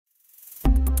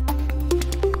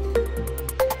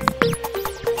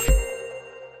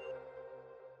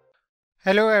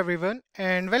Hello everyone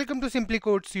and welcome to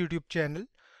SimpliCode's YouTube channel.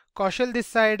 Kaushal this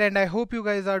side and I hope you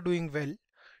guys are doing well.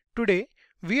 Today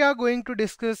we are going to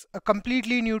discuss a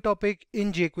completely new topic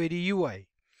in jQuery UI.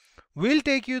 We'll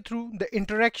take you through the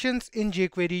interactions in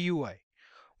jQuery UI.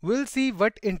 We'll see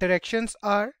what interactions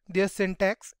are, their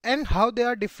syntax and how they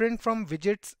are different from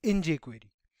widgets in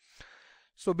jQuery.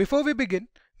 So before we begin,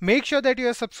 make sure that you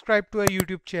are subscribed to our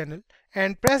YouTube channel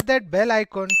and press that bell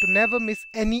icon to never miss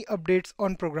any updates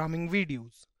on programming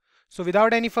videos. So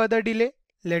without any further delay,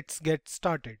 let's get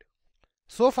started.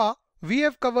 So far, we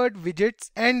have covered widgets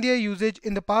and their usage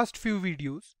in the past few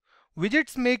videos.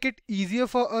 Widgets make it easier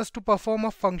for us to perform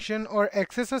a function or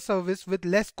access a service with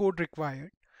less code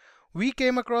required. We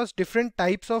came across different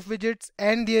types of widgets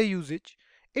and their usage.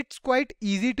 It's quite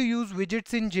easy to use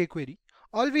widgets in jQuery.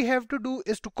 All we have to do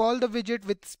is to call the widget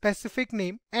with specific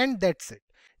name and that's it.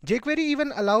 jQuery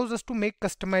even allows us to make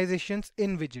customizations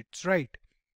in widgets, right?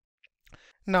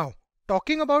 Now,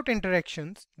 talking about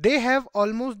interactions, they have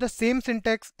almost the same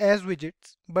syntax as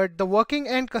widgets, but the working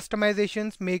and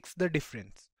customizations makes the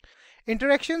difference.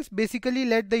 Interactions basically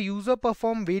let the user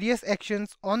perform various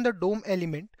actions on the DOM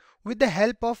element with the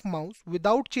help of mouse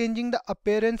without changing the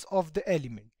appearance of the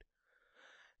element.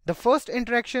 The first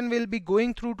interaction we'll be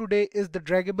going through today is the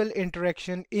draggable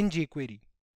interaction in jQuery.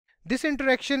 This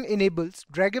interaction enables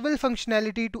draggable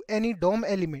functionality to any DOM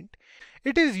element.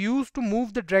 It is used to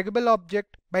move the draggable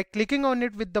object by clicking on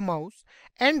it with the mouse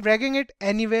and dragging it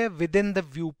anywhere within the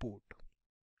viewport.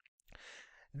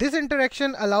 This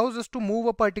interaction allows us to move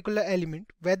a particular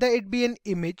element, whether it be an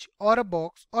image or a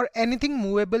box or anything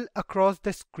movable across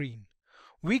the screen.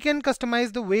 We can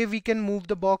customize the way we can move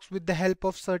the box with the help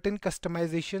of certain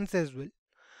customizations as well.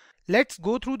 Let's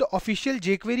go through the official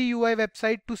jQuery UI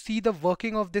website to see the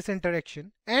working of this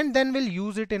interaction and then we'll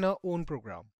use it in our own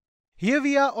program. Here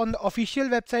we are on the official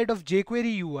website of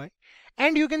jQuery UI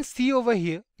and you can see over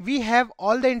here we have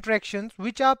all the interactions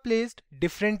which are placed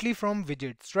differently from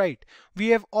widgets, right? We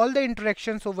have all the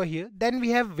interactions over here, then we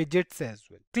have widgets as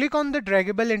well. Click on the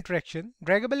draggable interaction.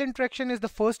 Draggable interaction is the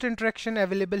first interaction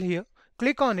available here.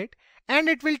 Click on it and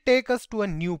it will take us to a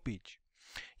new page.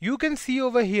 You can see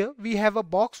over here we have a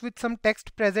box with some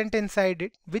text present inside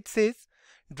it which says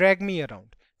drag me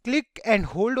around. Click and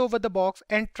hold over the box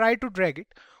and try to drag it.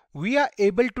 We are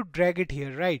able to drag it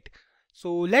here, right?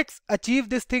 So let's achieve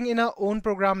this thing in our own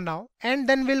program now and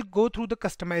then we'll go through the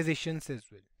customizations as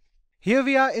well. Here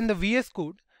we are in the VS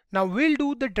Code. Now we'll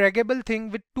do the draggable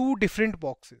thing with two different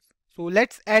boxes. So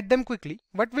let's add them quickly.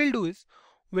 What we'll do is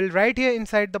we'll write here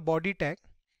inside the body tag.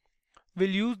 We'll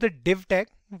use the div tag.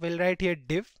 We'll write here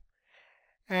div.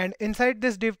 And inside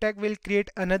this div tag, we'll create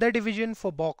another division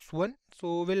for box 1.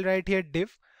 So we'll write here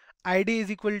div. ID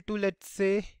is equal to, let's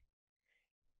say,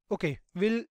 okay,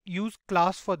 we'll use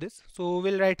class for this. So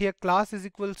we'll write here class is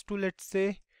equals to, let's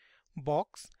say,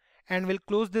 box. And we'll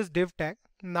close this div tag.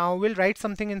 Now we'll write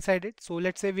something inside it. So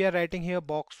let's say we are writing here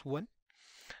box 1.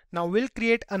 Now we'll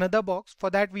create another box. For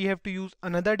that we have to use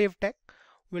another div tag.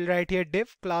 We'll write here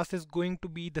div, class is going to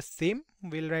be the same.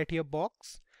 We'll write here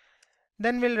box.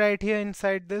 Then we'll write here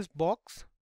inside this box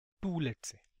 2, let's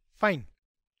say. Fine.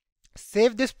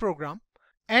 Save this program.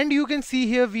 And you can see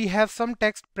here we have some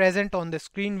text present on the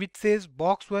screen which says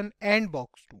box 1 and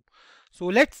box 2. So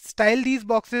let's style these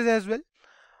boxes as well.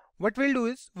 What we'll do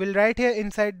is we'll write here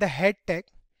inside the head tag.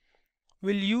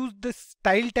 We'll use the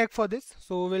style tag for this.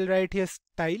 So we'll write here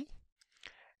style.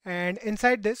 And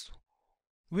inside this,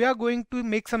 we are going to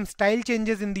make some style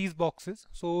changes in these boxes.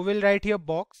 So we'll write here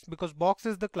box because box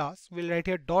is the class. We'll write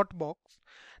here dot box.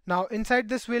 Now inside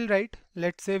this we'll write,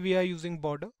 let's say we are using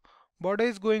border. Border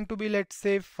is going to be, let's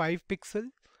say, 5 pixel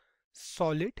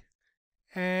solid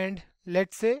and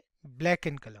let's say black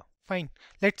in color. Fine.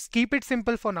 Let's keep it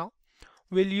simple for now.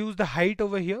 We'll use the height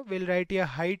over here. We'll write here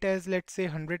height as, let's say,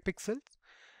 100 pixels.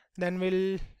 Then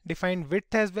we'll define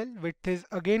width as well. Width is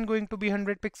again going to be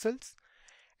 100 pixels.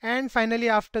 And finally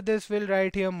after this we'll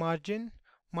write here margin.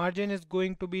 Margin is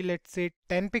going to be, let's say,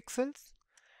 10 pixels.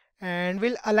 And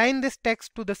we'll align this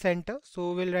text to the center.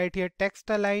 So we'll write here text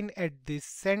align at this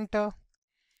center.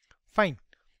 Fine.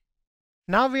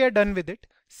 Now we are done with it.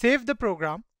 Save the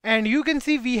program and you can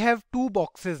see we have two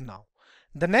boxes now.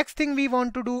 The next thing we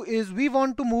want to do is we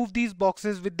want to move these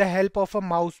boxes with the help of a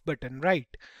mouse button, right?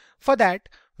 For that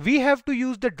we have to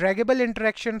use the draggable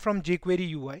interaction from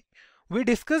jQuery UI. We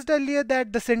discussed earlier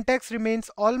that the syntax remains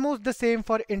almost the same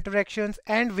for interactions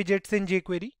and widgets in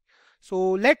jQuery.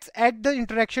 So let's add the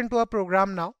interaction to our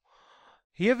program now.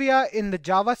 Here we are in the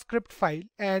JavaScript file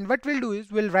and what we'll do is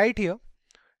we'll write here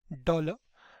 $.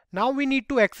 Now we need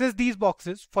to access these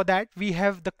boxes. For that we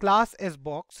have the class as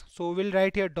box. So we'll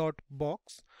write here dot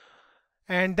box.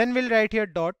 and then we'll write here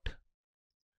dot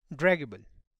draggable.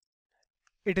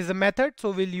 It is a method,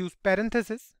 so we'll use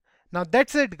parenthesis. Now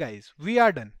that's it guys, we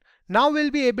are done. Now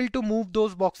we'll be able to move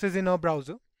those boxes in our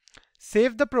browser.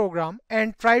 Save the program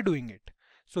and try doing it.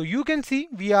 So you can see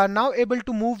we are now able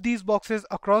to move these boxes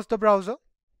across the browser.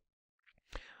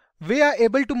 We are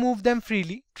able to move them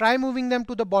freely. Try moving them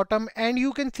to the bottom and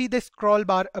you can see the scroll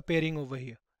bar appearing over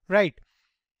here, right?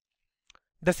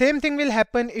 The same thing will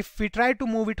happen if we try to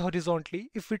move it horizontally.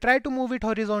 If we try to move it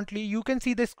horizontally, you can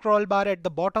see the scroll bar at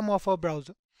the bottom of our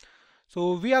browser.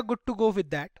 So we are good to go with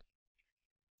that.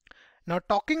 Now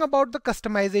talking about the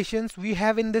customizations we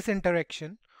have in this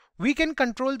interaction, we can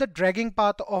control the dragging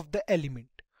path of the element.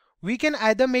 We can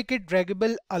either make it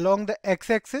draggable along the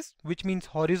x-axis, which means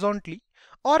horizontally,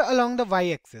 or along the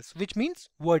y-axis, which means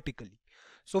vertically.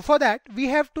 So for that, we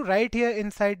have to write here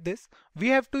inside this, we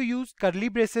have to use curly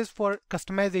braces for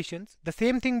customizations. The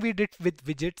same thing we did with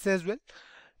widgets as well.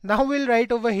 Now we'll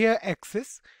write over here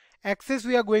axis. Axis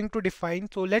we are going to define.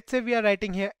 So let's say we are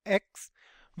writing here x.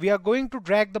 We are going to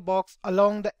drag the box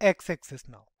along the x-axis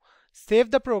now.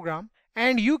 Save the program.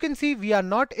 And you can see we are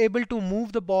not able to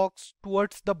move the box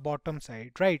towards the bottom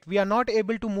side, right? We are not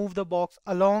able to move the box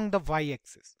along the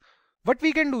y-axis. What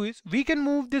we can do is we can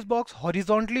move this box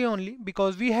horizontally only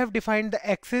because we have defined the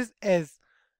axis as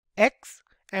x,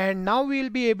 and now we will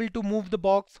be able to move the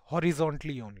box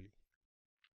horizontally only.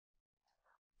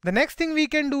 The next thing we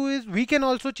can do is we can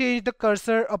also change the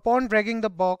cursor upon dragging the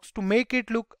box to make it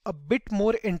look a bit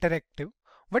more interactive.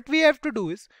 What we have to do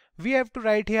is we have to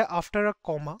write here after a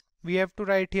comma, we have to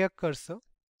write here cursor,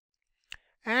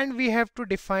 and we have to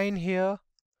define here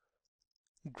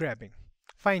grabbing.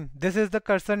 Fine, this is the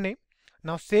cursor name.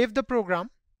 Now save the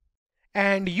program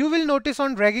and you will notice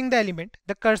on dragging the element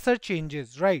the cursor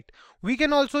changes, right? We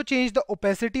can also change the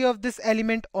opacity of this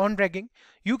element on dragging.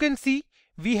 You can see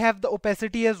we have the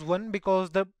opacity as 1 because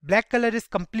the black color is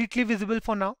completely visible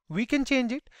for now. We can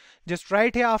change it. Just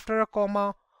write here after a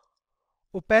comma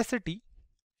opacity,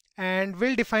 and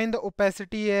we'll define the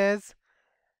opacity as,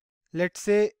 let's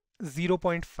say,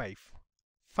 0.5.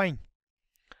 Fine.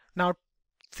 Now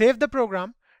save the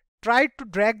program. Try to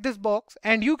drag this box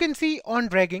and you can see on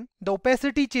dragging the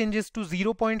opacity changes to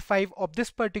 0.5 of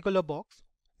this particular box.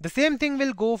 The same thing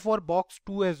will go for box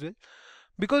 2 as well.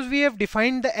 Because we have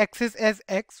defined the axis as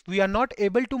x, we are not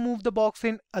able to move the box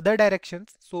in other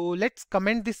directions. So let's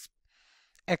comment this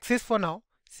axis for now,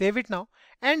 save it now,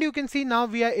 and you can see now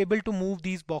we are able to move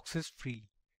these boxes freely.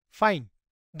 Fine.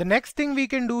 The next thing we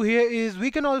can do here is we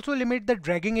can also limit the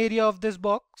dragging area of this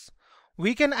box.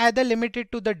 We can either limit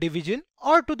it to the division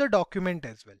or to the document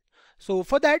as well. So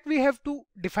for that we have to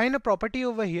define a property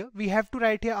over here. We have to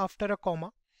write here after a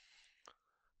comma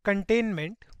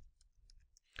containment,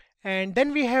 and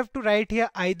then we have to write here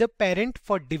either parent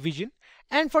for division,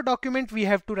 and for document we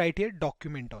have to write here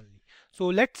document only. So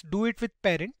let's do it with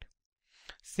parent.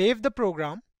 Save the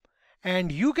program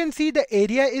and you can see the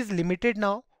area is limited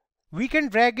now. We can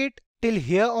drag it till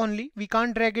here only. We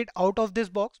can't drag it out of this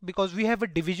box because we have a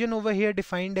division over here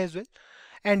defined as well,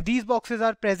 and these boxes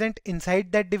are present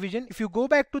inside that division. If you go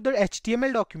back to the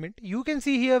HTML document, you can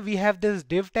see here we have this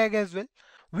div tag as well.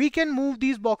 We can move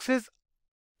these boxes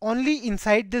only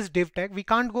inside this div tag. We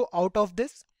can't go out of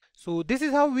this. So this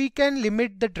is how we can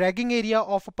limit the dragging area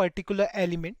of a particular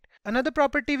element. Another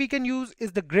property we can use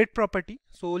is the grid property.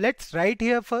 So let's write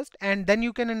here first and then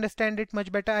you can understand it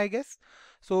much better, I guess.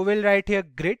 So we'll write here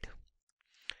grid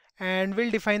and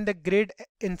we'll define the grid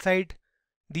inside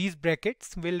these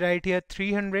brackets. We'll write here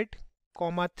 300,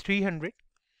 300.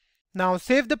 Now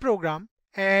save the program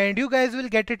and you guys will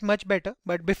get it much better.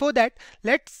 But before that,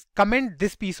 let's comment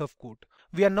this piece of code.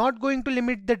 We are not going to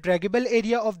limit the draggable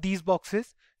area of these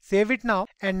boxes. Save it now,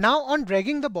 and now on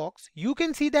dragging the box you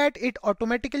can see that it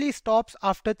automatically stops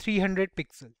after 300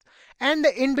 pixels and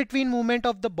the in-between movement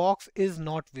of the box is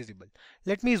not visible.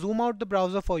 Let me zoom out the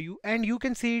browser for you and you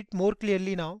can see it more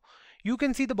clearly now. You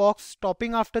can see the box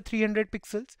stopping after 300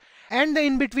 pixels and the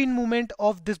in-between movement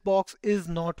of this box is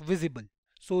not visible.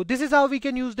 So this is how we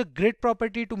can use the grid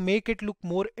property to make it look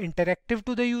more interactive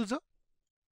to the user.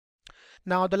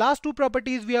 Now the last two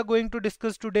properties we are going to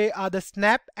discuss today are the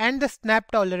snap and the snap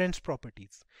tolerance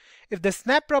properties. If the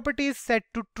snap property is set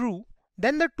to true,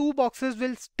 then the two boxes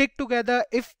will stick together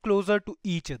if closer to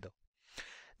each other.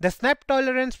 The snap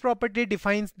tolerance property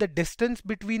defines the distance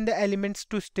between the elements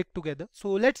to stick together.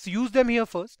 So let's use them here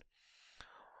first.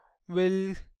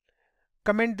 We'll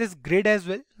comment this grid as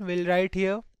well. We'll write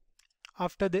here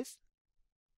after this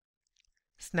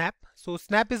snap. So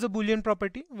snap is a boolean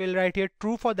property. We'll write here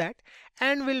true for that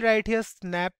and we'll write here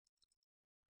snap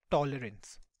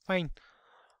tolerance. Fine.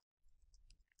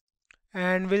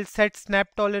 and we'll set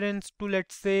snap tolerance to,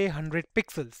 let's say, 100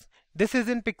 pixels. This is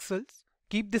in pixels.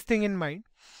 Keep this thing in mind.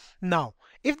 Now,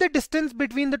 if the distance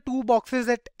between the two boxes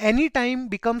at any time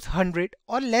becomes 100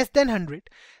 or less than 100,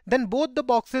 then both the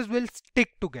boxes will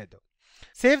stick together.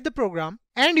 Save the program,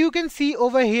 and you can see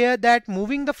over here that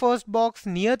moving the first box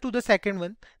near to the second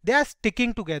one, they are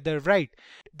sticking together, right?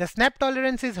 The snap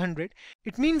tolerance is 100.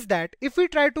 It means that if we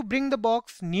try to bring the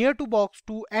box near to box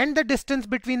 2 and the distance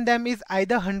between them is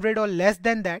either 100 or less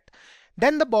than that,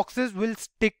 then the boxes will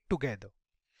stick together.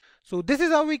 So this is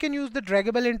how we can use the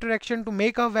draggable interaction to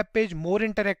make our web page more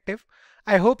interactive.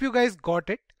 I hope you guys got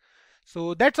it.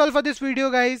 So that's all for this video,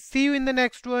 guys. See you in the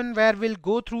next one, where we'll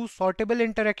go through sortable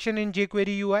interaction in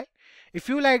jQuery UI. If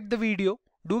you liked the video,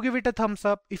 do give it a thumbs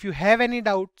up. If you have any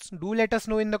doubts, do let us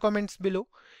know in the comments below.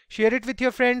 Share it with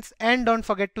your friends and don't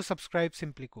forget to subscribe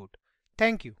SimpliCode.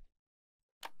 Thank you.